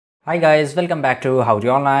Hi guys, welcome back to Howdy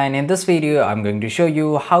Online. In this video, I'm going to show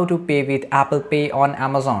you how to pay with Apple Pay on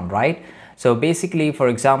Amazon, right? So basically, for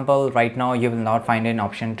example, right now you will not find an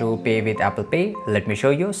option to pay with Apple Pay. Let me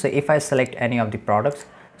show you. So if I select any of the products,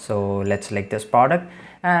 so let's select this product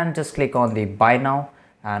and just click on the buy now.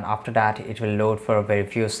 And after that, it will load for a very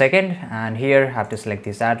few seconds. And here I have to select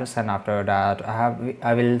this address, and after that,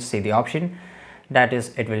 I will see the option that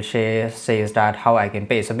is it will says that how I can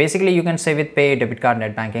pay. So basically you can save with pay, debit card,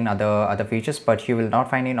 net banking, other features, but you will not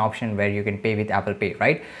find an option where you can pay with Apple Pay,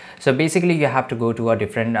 right? So basically you have to go to a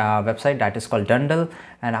different website that is called Dundle,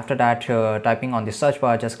 and after that typing on the search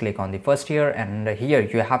bar, just click on the first here, and here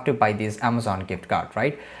you have to buy this Amazon gift card,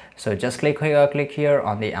 right? So just click here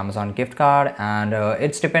on the Amazon gift card, and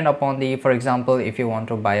it's depend upon the, for example, if you want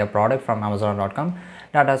to buy a product from amazon.com,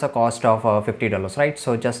 that has a cost of $50, right?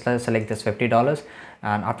 So just select this $50,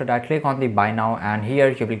 and after that click on the buy now, and here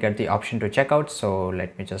you will get the option to checkout. So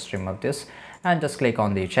let me just remove this and just click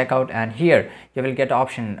on the checkout, and here you will get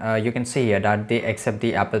option, you can see here that they accept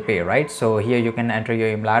the Apple Pay, right? So here you can enter your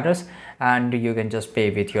email address and you can just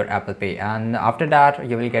pay with your Apple Pay, and after that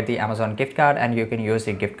you will get the Amazon gift card, and you can use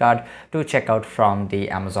the gift card to check out from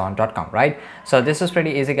the amazon.com, right? So this is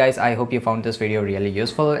pretty easy guys. I hope you found this video really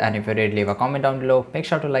useful, and if you did, leave a comment down below. Make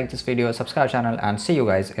sure to like this video, subscribe channel, and see you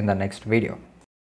guys in the next video.